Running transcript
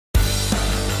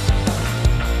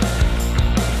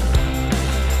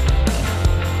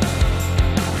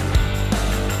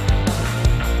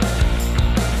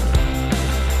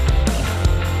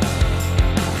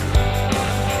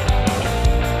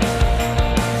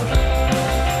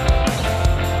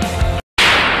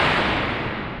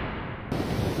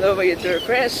hello my YouTube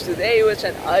friends. Today was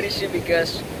an audition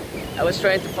because I was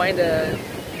trying to find a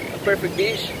perfect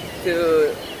beach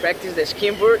to practice the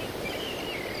skimboard.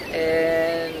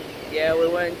 And yeah, we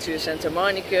went to Santa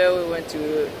Monica, we went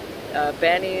to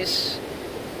Venice,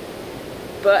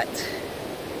 but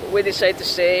we decided to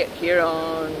stay here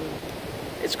on,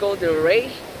 it's called Del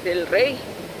Rey,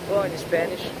 oh, in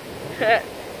Spanish.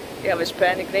 You have a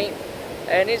Hispanic name,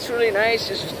 and it's really nice.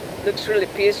 It looks really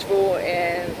peaceful,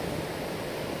 and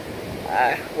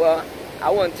well, I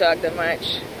won't talk that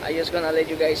much. I'm just gonna let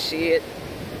you guys see it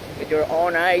with your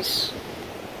own eyes.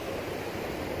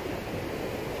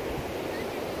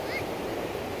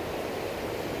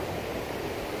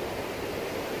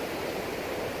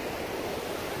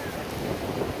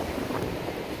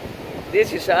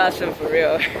 This is awesome for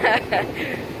real.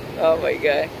 Oh my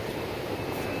god.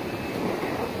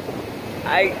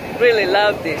 I really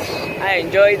love this. I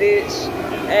enjoy this.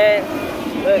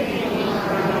 And look.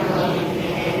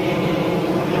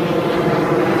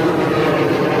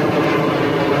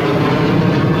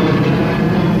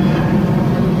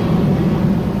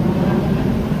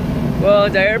 Well,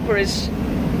 the airport is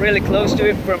really close to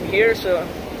it from here, so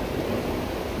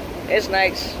it's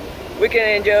nice. We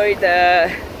can enjoy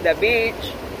the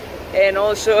beach and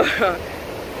also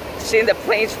seeing the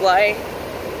planes fly.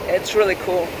 It's really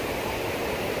cool.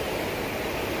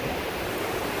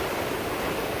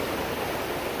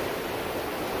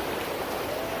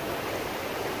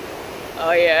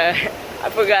 Oh yeah, I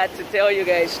forgot to tell you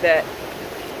guys that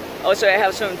also I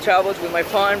have some troubles with my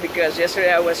phone because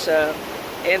yesterday I was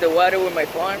in the water with my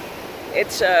phone.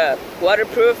 It's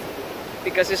waterproof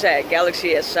because it's a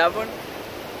Galaxy S7,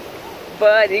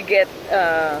 but it get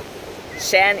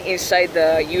sand inside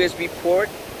the USB port,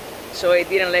 so it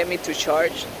didn't let me to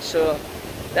charge. So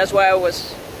that's why I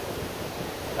was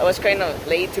kind of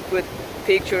late to put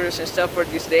pictures and stuff for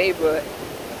this day, but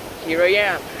here I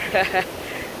am.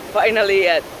 Finally,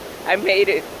 I made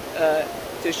it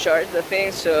to charge the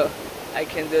thing, so I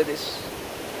can do this.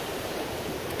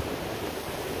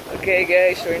 Okay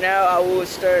guys, right now I will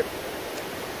start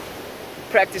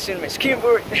practicing my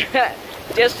skimboard.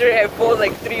 Yesterday I fell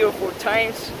like 3 or 4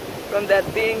 times from that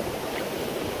thing,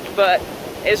 but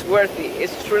it's worth it.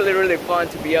 It's really fun,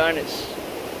 to be honest.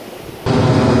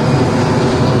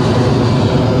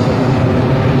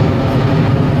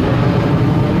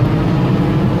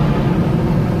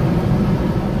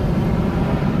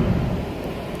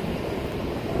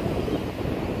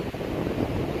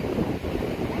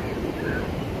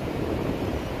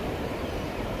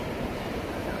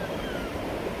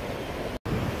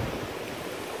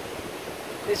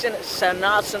 It's an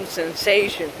awesome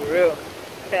sensation, for real.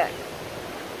 Yeah.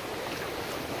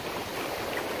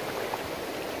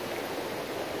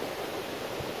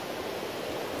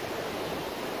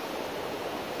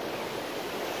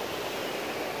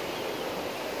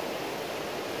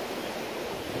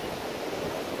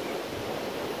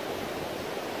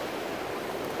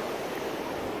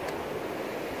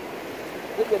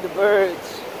 Look at the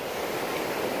birds.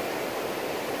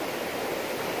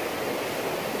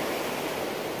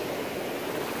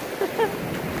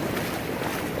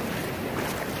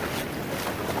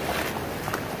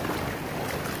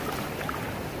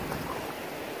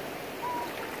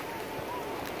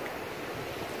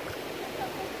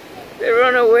 They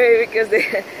run away because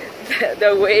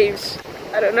the waves.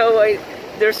 I don't know why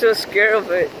they're so scared of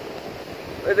it,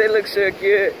 but they look so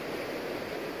cute.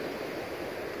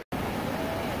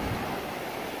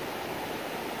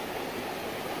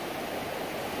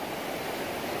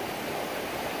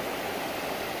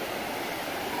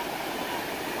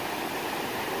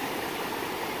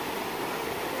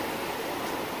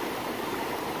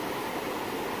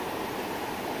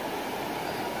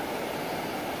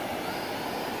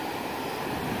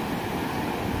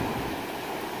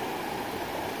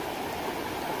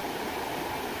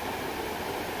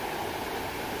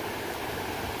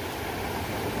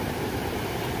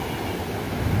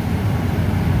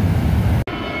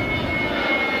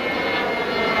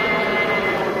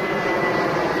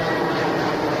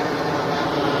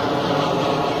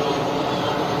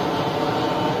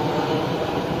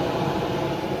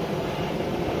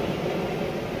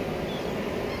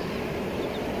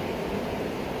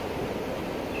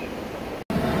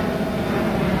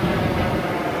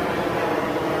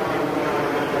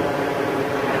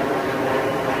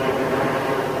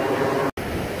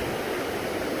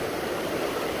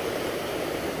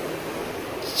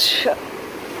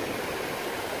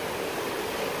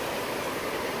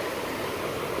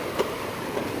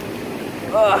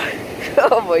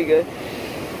 Oh my god,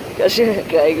 casi me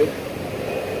caigo.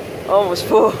 Almost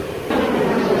full.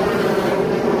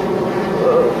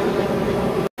 Oh.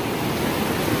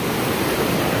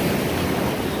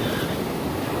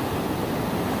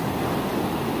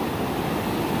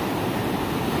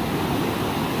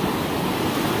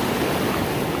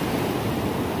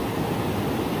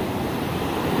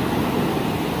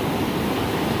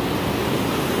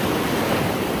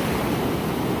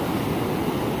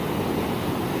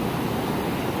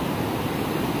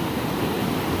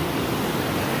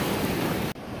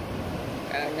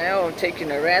 And now I'm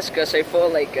taking a rest because I fall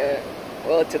like,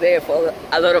 well, today I fall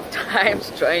a lot of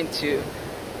times trying to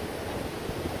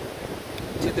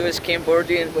do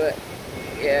skimboarding, but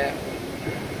yeah,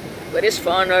 but it's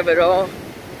fun overall,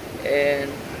 and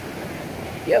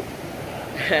yep.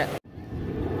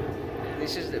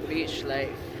 This is the beach life.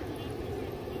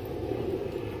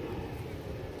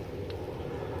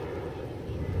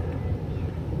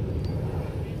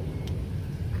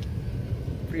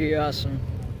 Pretty awesome.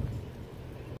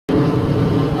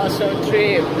 Awesome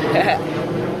trip.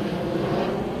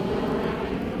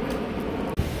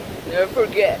 Never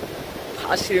forget,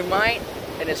 positive mind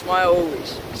and a smile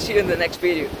always. See you in the next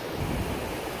video.